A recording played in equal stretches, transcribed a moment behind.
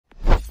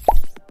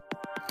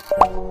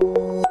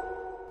AI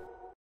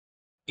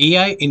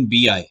in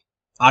BI,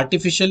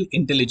 Artificial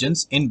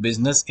Intelligence in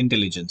Business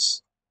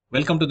Intelligence.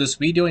 Welcome to this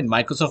video in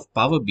Microsoft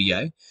Power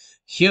BI.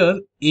 Here,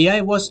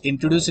 AI was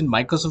introduced in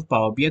Microsoft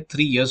Power BI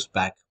 3 years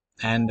back,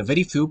 and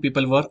very few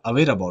people were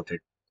aware about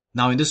it.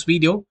 Now in this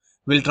video,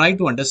 we'll try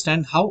to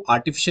understand how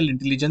artificial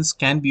intelligence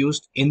can be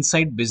used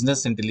inside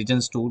business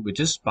intelligence tool, which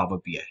is Power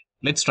BI.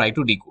 Let's try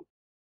to decode.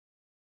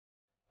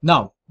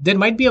 Now, there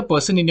might be a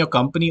person in your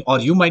company, or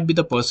you might be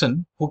the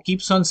person who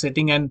keeps on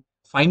sitting and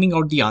finding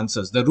out the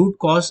answers, the root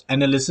cause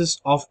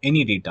analysis of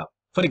any data.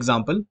 For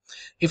example,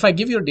 if I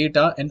give you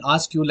data and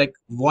ask you like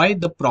why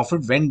the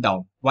profit went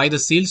down, why the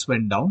sales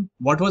went down,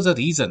 what was the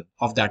reason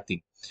of that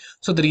thing?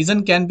 So the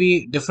reason can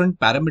be different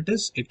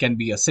parameters. It can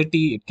be a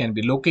city, it can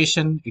be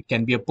location, it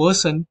can be a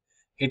person,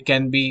 it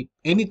can be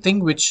anything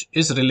which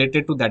is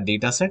related to that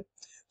data set.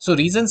 So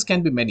reasons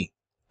can be many.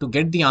 To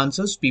get the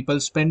answers, people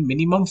spend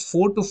minimum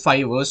 4 to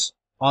 5 hours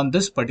on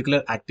this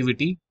particular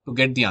activity to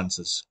get the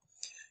answers.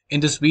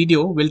 In this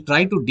video, we'll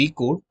try to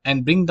decode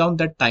and bring down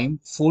that time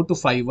 4 to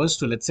 5 hours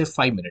to, let's say,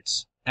 5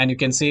 minutes. And you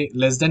can say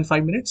less than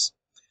 5 minutes.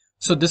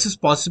 So this is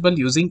possible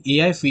using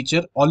AI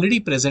feature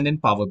already present in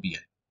Power BI.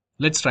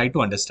 Let's try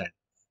to understand.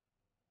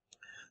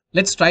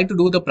 Let's try to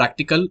do the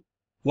practical.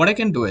 What I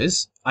can do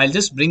is I'll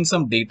just bring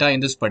some data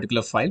in this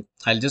particular file.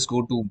 I'll just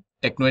go to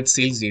Technoed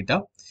sales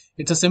data.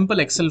 It's a simple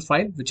Excel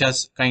file which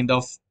has kind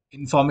of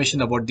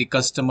information about the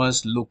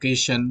customers,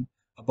 location,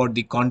 about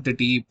the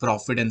quantity,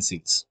 profit and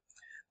sales.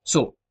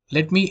 So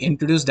let me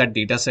introduce that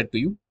data set to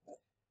you.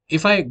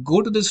 If I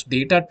go to this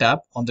data tab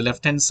on the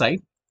left hand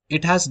side,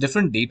 it has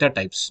different data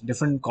types,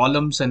 different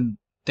columns and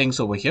things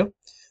over here.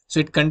 So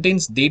it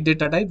contains date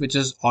data type, which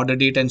is order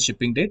date and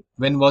shipping date.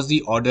 When was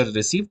the order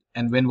received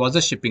and when was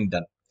the shipping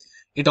done?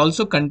 It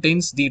also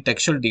contains the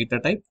textual data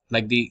type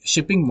like the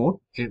shipping mode.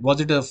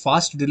 Was it a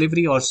fast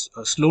delivery or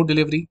a slow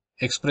delivery,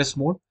 express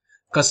mode,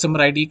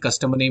 customer ID,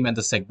 customer name and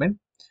the segment.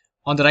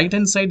 On the right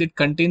hand side, it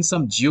contains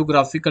some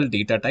geographical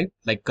data type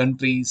like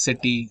country,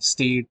 city,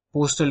 state,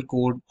 postal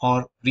code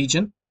or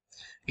region.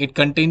 It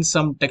contains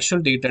some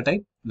textual data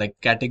type like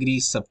category,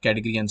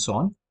 subcategory and so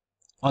on.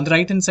 On the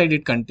right hand side,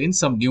 it contains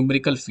some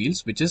numerical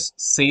fields which is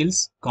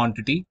sales,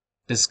 quantity,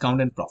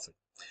 discount and profit.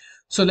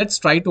 So let's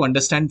try to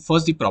understand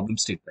first the problem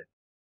statement.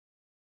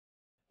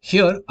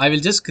 Here, I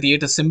will just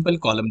create a simple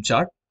column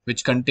chart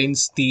which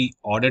contains the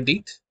order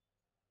date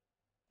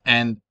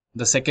and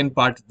the second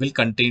part will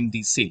contain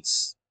the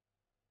sales.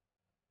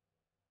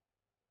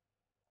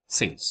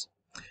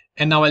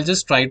 And now I'll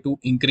just try to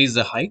increase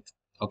the height,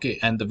 okay,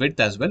 and the width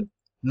as well.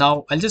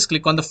 Now I'll just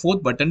click on the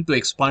fourth button to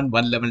expand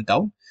one level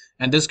down,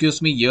 and this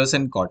gives me years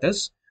and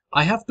quarters.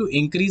 I have to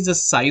increase the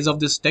size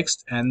of this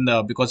text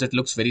and because it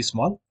looks very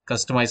small,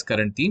 customize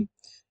current theme.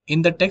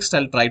 In the text,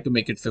 I'll try to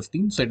make it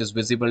 15 so it is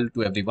visible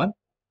to everyone.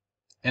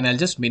 And I'll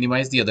just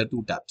minimize the other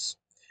two tabs.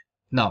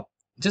 Now,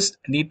 just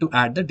need to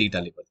add the data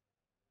label.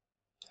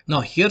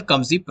 Now, here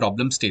comes the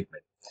problem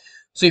statement.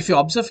 So if you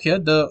observe here,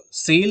 the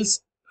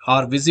sales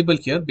are visible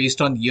here based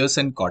on years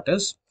and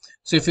quarters.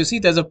 So if you see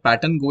there's a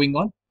pattern going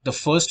on, the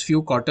first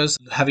few quarters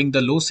having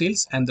the low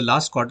sales and the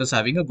last quarters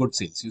having a good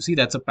sales. You see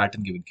that's a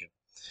pattern given here.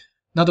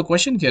 Now the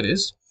question here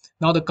is,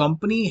 now the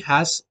company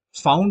has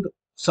found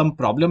some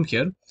problem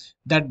here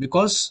that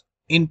because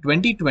in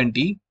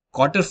 2020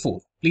 quarter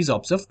 4, please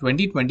observe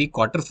 2020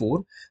 quarter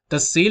 4, the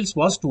sales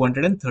was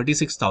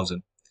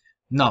 236,000.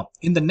 Now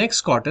in the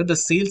next quarter, the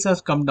sales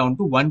has come down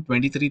to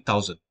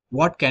 123,000.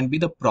 What can be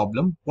the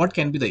problem? What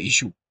can be the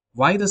issue?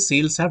 Why the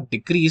sales have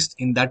decreased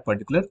in that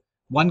particular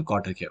one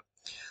quarter here?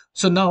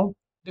 So now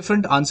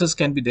different answers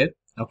can be there.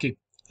 Okay,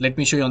 let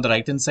me show you on the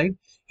right hand side.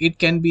 It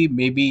can be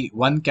maybe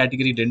one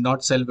category did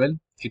not sell well.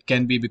 It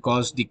can be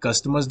because the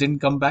customers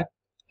didn't come back.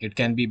 It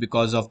can be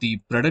because of the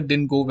product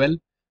didn't go well,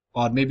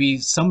 or maybe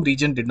some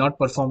region did not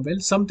perform well,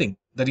 something.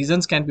 The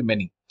reasons can be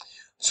many.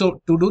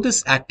 So to do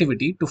this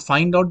activity, to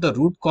find out the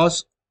root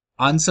cause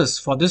answers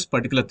for this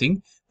particular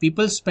thing,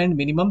 people spend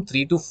minimum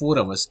 3 to 4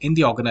 hours in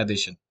the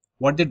organization.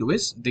 What they do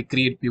is they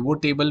create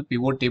pivot table,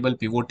 pivot table,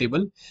 pivot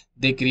table.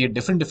 They create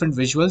different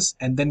visuals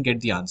and then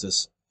get the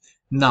answers.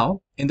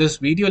 Now, in this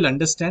video, you'll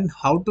understand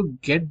how to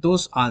get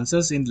those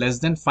answers in less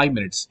than 5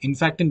 minutes. In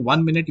fact, in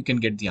 1 minute, you can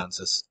get the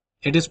answers.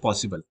 It is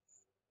possible.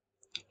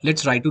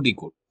 Let's try to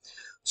decode.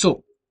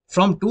 So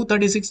from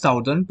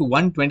 236,000 to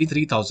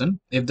 123,000,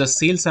 if the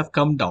sales have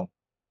come down,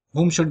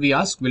 whom should we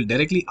ask? We'll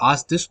directly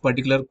ask this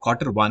particular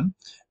quarter 1,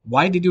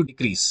 why did you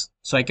decrease?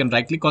 So I can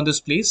right click on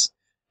this place.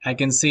 I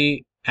can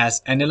say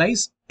as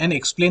analyze and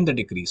explain the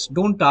decrease.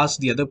 Don't ask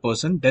the other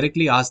person,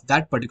 directly ask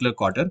that particular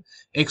quarter,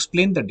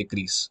 explain the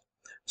decrease.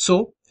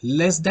 So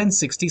less than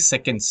 60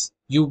 seconds,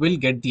 you will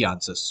get the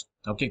answers.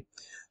 Okay.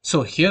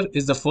 So here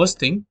is the first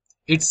thing.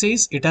 It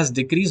says it has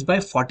decreased by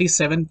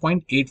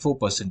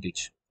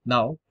 47.84%.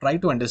 Now try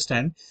to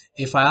understand,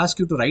 if I ask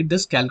you to write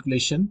this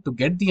calculation to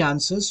get the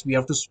answers, we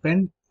have to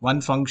spend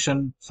one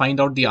function, find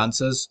out the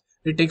answers.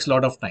 It takes a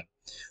lot of time.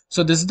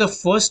 So this is the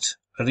first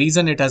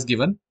reason it has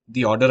given,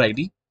 the order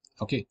ID.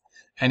 Okay.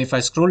 And if I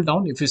scroll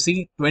down, if you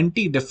see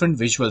 20 different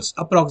visuals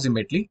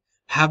approximately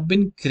have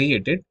been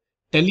created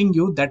telling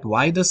you that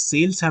why the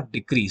sales have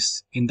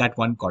decreased in that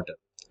one quarter.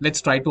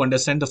 Let's try to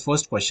understand the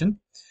first question.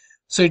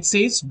 So it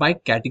says by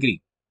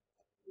category.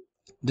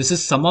 This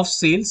is sum of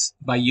sales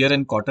by year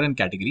and quarter and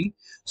category.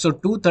 So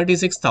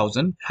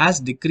 236,000 has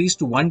decreased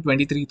to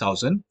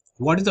 123,000.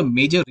 What is the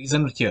major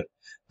reason here?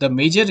 The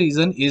major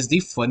reason is the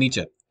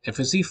furniture. If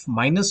you see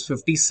minus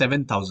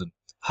 57,000.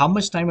 How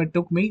much time it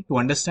took me to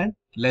understand?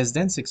 Less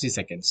than 60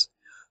 seconds.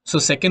 So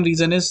second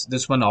reason is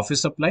this one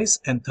office supplies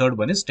and third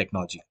one is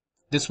technology.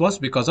 This was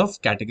because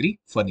of category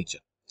furniture.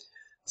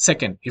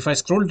 Second, if I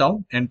scroll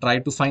down and try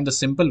to find the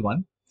simple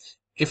one,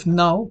 if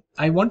now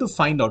I want to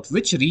find out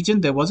which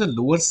region there was a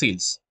lower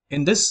sales,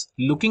 in this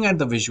looking at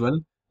the visual,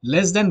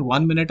 less than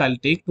 1 minute I'll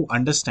take to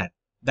understand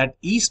that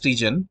East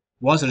region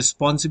was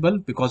responsible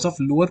because of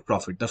lower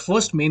profit, the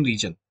first main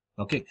region.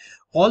 Okay,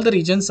 all the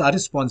regions are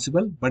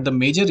responsible, but the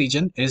major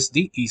region is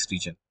the East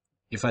region.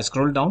 If I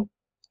scroll down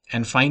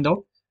and find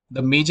out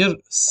the major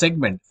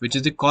segment, which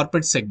is the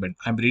corporate segment,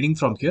 I'm reading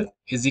from here,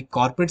 is the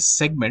corporate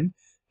segment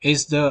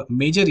is the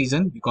major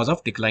reason because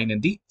of decline in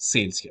the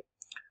sales here.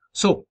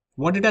 So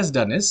what it has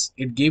done is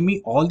it gave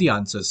me all the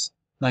answers.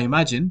 Now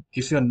imagine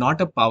if you're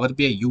not a Power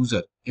BI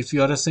user, if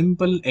you are a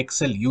simple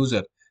Excel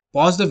user,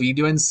 pause the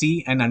video and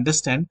see and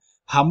understand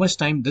how much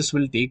time this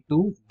will take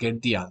to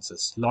get the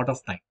answers. Lot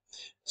of time.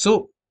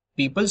 So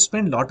people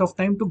spend lot of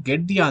time to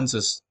get the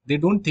answers. They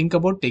don't think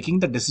about taking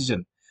the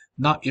decision.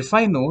 Now if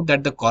I know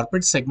that the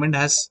corporate segment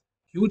has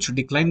huge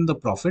decline in the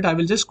profit, I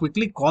will just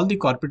quickly call the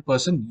corporate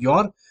person.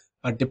 Your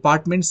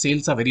department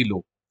sales are very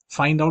low.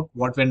 Find out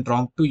what went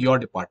wrong to your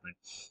department.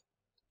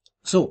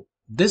 So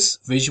this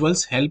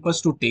visuals help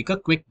us to take a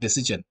quick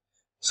decision.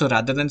 So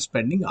rather than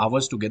spending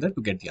hours together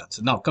to get the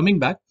answer. Now coming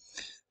back,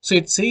 so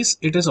it says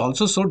it is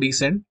also so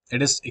decent.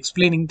 It is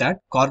explaining that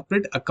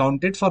corporate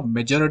accounted for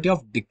majority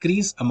of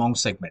decrease among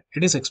segment.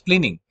 It is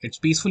explaining, it's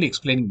peacefully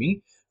explaining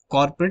me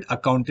corporate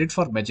accounted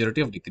for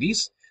majority of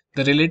decrease.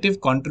 The relative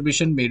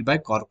contribution made by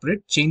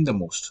corporate changed the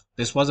most.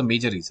 This was a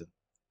major reason.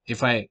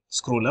 If I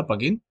scroll up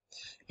again,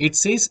 it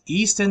says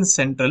East and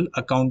Central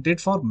accounted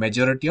for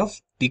majority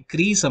of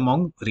decrease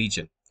among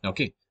region.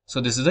 Okay. So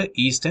this is the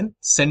East and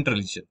Central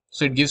region.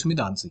 So it gives me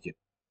the answer here.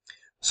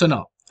 So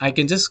now I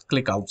can just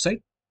click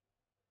outside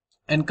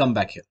and come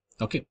back here.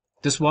 Okay.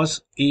 This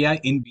was AI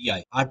in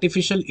BI,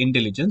 artificial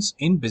intelligence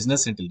in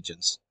business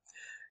intelligence.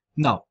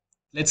 Now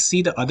let's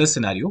see the other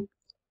scenario.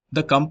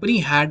 The company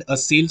had a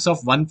sales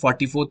of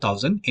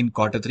 144,000 in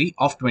quarter 3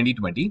 of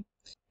 2020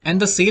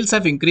 and the sales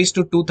have increased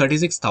to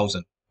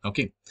 236,000.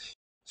 Okay.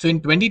 So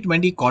in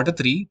 2020 quarter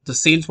 3, the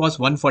sales was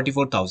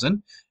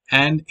 144,000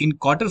 and in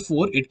quarter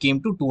 4, it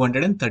came to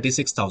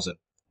 236,000.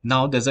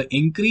 Now there's an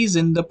increase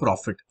in the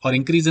profit or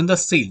increase in the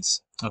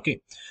sales.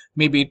 Okay.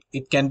 Maybe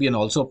it can be an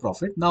also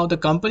profit. Now the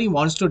company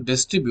wants to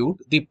distribute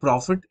the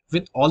profit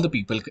with all the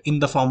people in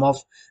the form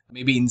of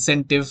maybe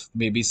incentive,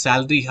 maybe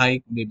salary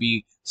hike,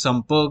 maybe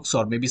some perks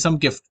or maybe some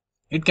gift.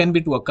 It can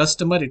be to a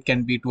customer, it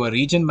can be to a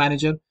region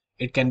manager,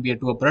 it can be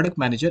to a product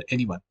manager,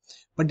 anyone.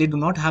 But they do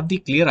not have the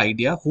clear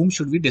idea whom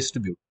should we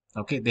distribute.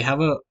 Okay, they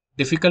have a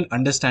difficult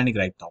understanding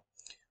right now.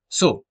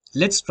 So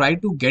let's try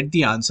to get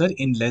the answer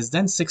in less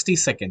than 60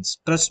 seconds.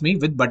 Trust me,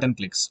 with button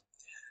clicks.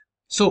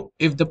 So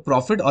if the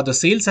profit or the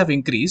sales have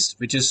increased,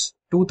 which is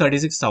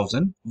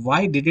 236,000,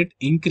 why did it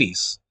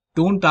increase?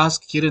 Don't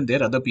ask here and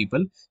there other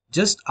people.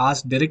 Just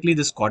ask directly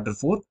this quarter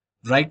 4.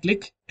 Right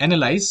click,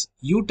 analyze.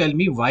 You tell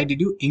me why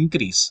did you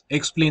increase?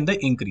 Explain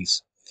the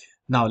increase.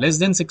 Now less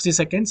than 60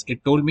 seconds,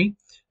 it told me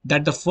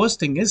that the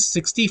first thing is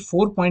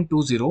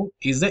 64.20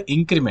 is the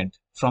increment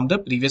from the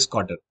previous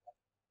quarter.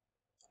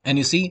 And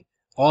you see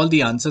all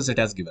the answers it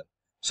has given.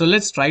 So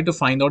let's try to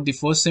find out the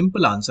first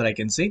simple answer I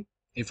can say.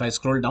 If I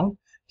scroll down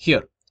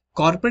here,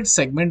 corporate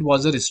segment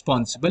was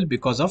responsible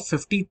because of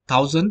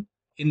 50,000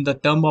 in the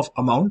term of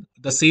amount,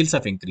 the sales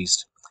have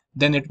increased.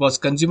 Then it was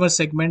consumer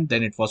segment,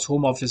 then it was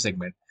home office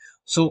segment.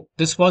 So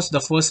this was the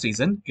first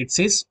reason. It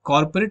says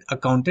corporate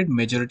accounted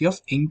majority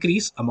of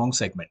increase among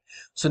segment.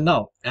 So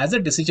now as a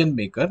decision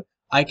maker,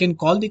 I can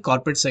call the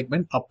corporate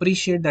segment,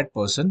 appreciate that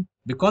person.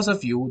 Because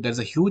of you, there's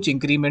a huge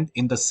increment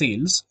in the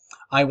sales.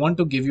 I want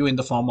to give you in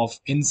the form of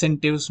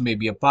incentives,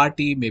 maybe a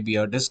party, maybe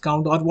a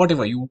discount or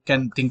whatever you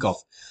can think of.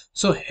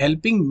 So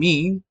helping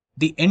me,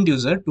 the end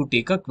user, to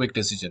take a quick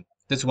decision.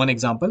 That's one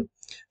example.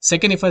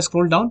 Second, if I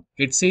scroll down,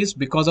 it says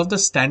because of the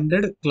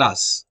standard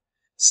class.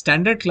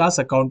 Standard class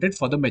accounted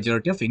for the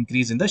majority of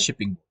increase in the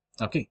shipping.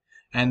 Okay.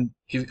 And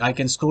if I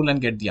can scroll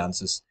and get the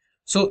answers.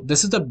 So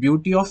this is the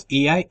beauty of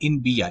AI in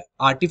BI,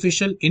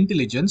 artificial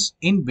intelligence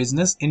in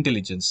business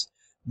intelligence.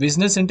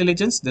 Business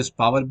intelligence, this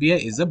Power BI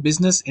is a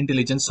business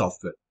intelligence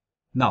software.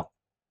 Now,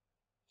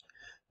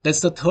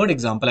 that's the third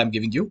example I'm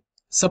giving you.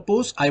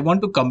 Suppose I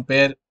want to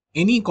compare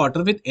any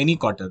quarter with any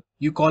quarter.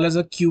 You call as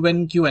a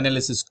Q&Q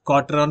analysis,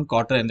 quarter on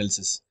quarter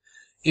analysis.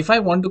 If I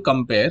want to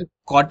compare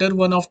quarter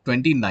 1 of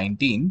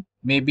 2019,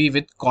 maybe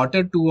with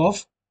quarter 2 of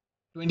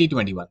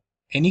 2021,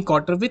 any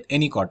quarter with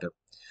any quarter.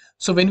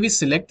 So when we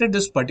selected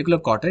this particular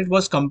quarter, it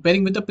was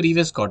comparing with the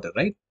previous quarter,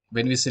 right?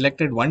 When we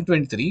selected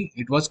 123,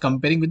 it was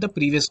comparing with the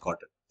previous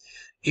quarter.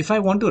 if I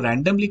want to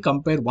randomly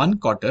compare one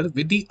quarter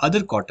with the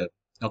other quarter,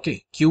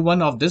 okay,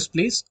 Q1 of this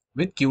place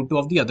with Q2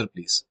 of the other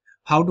place.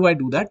 How do I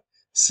do that?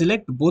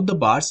 Select both the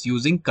bars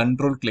using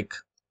control click.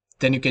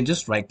 Then you can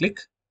just right click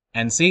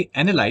and say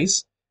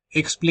analyze,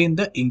 explain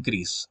the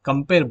increase.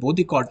 Compare both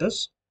the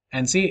quarters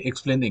and say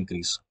explain the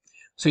increase.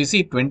 So you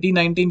see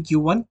 2019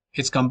 Q1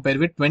 is compared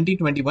with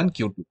 2021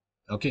 Q2.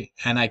 Okay,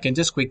 and I can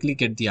just quickly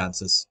get the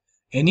answers.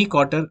 Any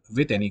quarter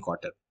with any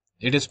quarter.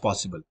 It is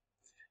possible.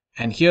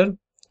 And here,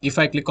 if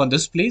I click on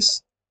this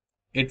place,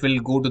 it will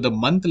go to the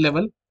month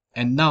level.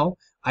 And now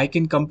I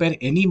can compare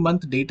any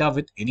month data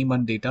with any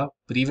month data,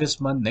 previous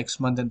month, next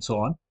month, and so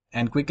on,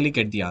 and quickly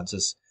get the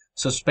answers.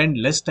 So spend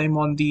less time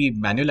on the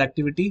manual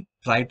activity.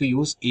 Try to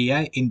use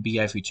AI in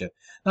BI feature.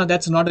 Now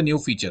that's not a new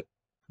feature.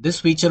 This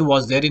feature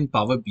was there in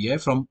Power BI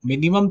from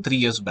minimum 3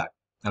 years back.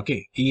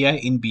 Okay, AI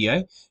in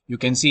BI. You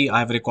can see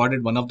I've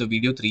recorded one of the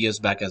video 3 years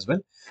back as well.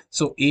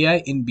 So AI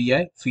in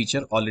BI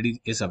feature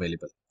already is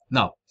available.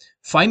 Now,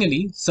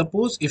 finally,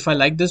 suppose if I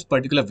like this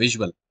particular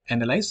visual,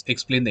 analyze,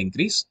 explain the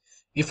increase.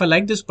 If I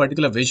like this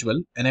particular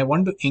visual and I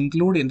want to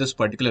include in this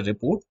particular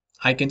report,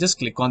 I can just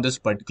click on this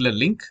particular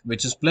link,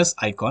 which is plus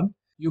icon.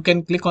 You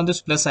can click on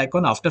this plus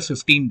icon after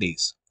 15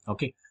 days.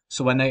 Okay.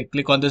 So when I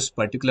click on this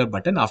particular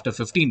button after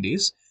 15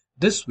 days,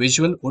 this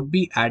visual would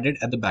be added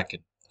at the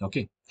backend.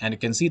 Okay. And you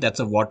can see that's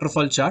a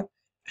waterfall chart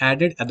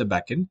added at the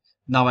backend.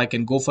 Now I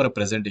can go for a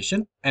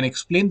presentation and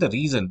explain the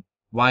reason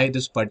why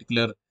this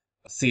particular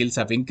sales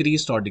have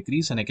increased or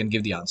decreased, and I can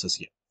give the answers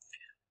here.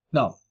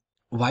 Now,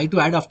 why to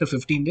add after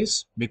 15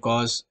 days?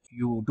 Because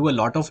you do a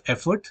lot of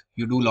effort,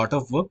 you do a lot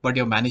of work, but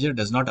your manager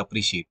does not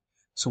appreciate.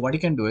 So what you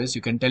can do is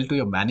you can tell to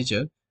your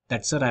manager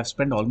that, sir, I've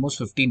spent almost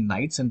 15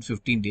 nights and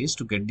 15 days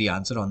to get the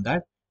answer on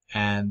that,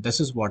 and this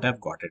is what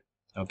I've got it.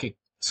 Okay.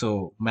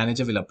 So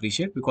manager will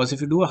appreciate, because if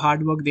you do a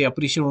hard work, they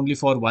appreciate only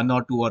for 1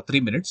 or 2 or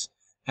 3 minutes,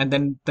 and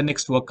then the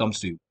next work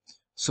comes to you.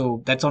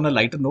 So that's on a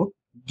lighter note.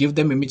 Give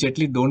them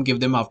immediately. Don't give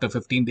them after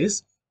 15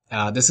 days.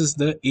 This is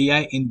the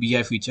AI in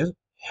BI feature.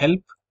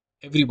 Help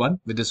everyone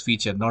with this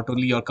feature, not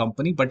only your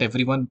company, but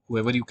everyone,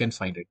 whoever you can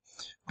find it.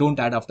 Don't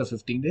add after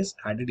 15 days,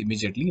 add it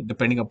immediately,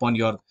 depending upon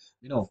your,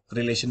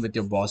 relation with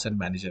your boss and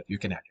manager, you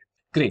can add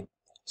it. Great.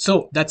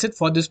 So that's it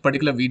for this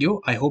particular video.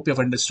 I hope you have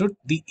understood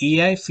the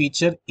AI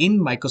feature in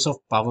Microsoft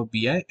Power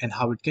BI and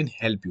how it can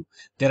help you.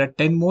 There are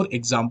 10 more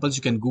examples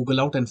you can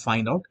Google out and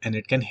find out, and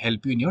it can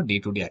help you in your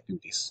day-to-day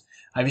activities.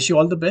 I wish you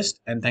all the best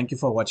and thank you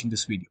for watching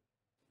this video.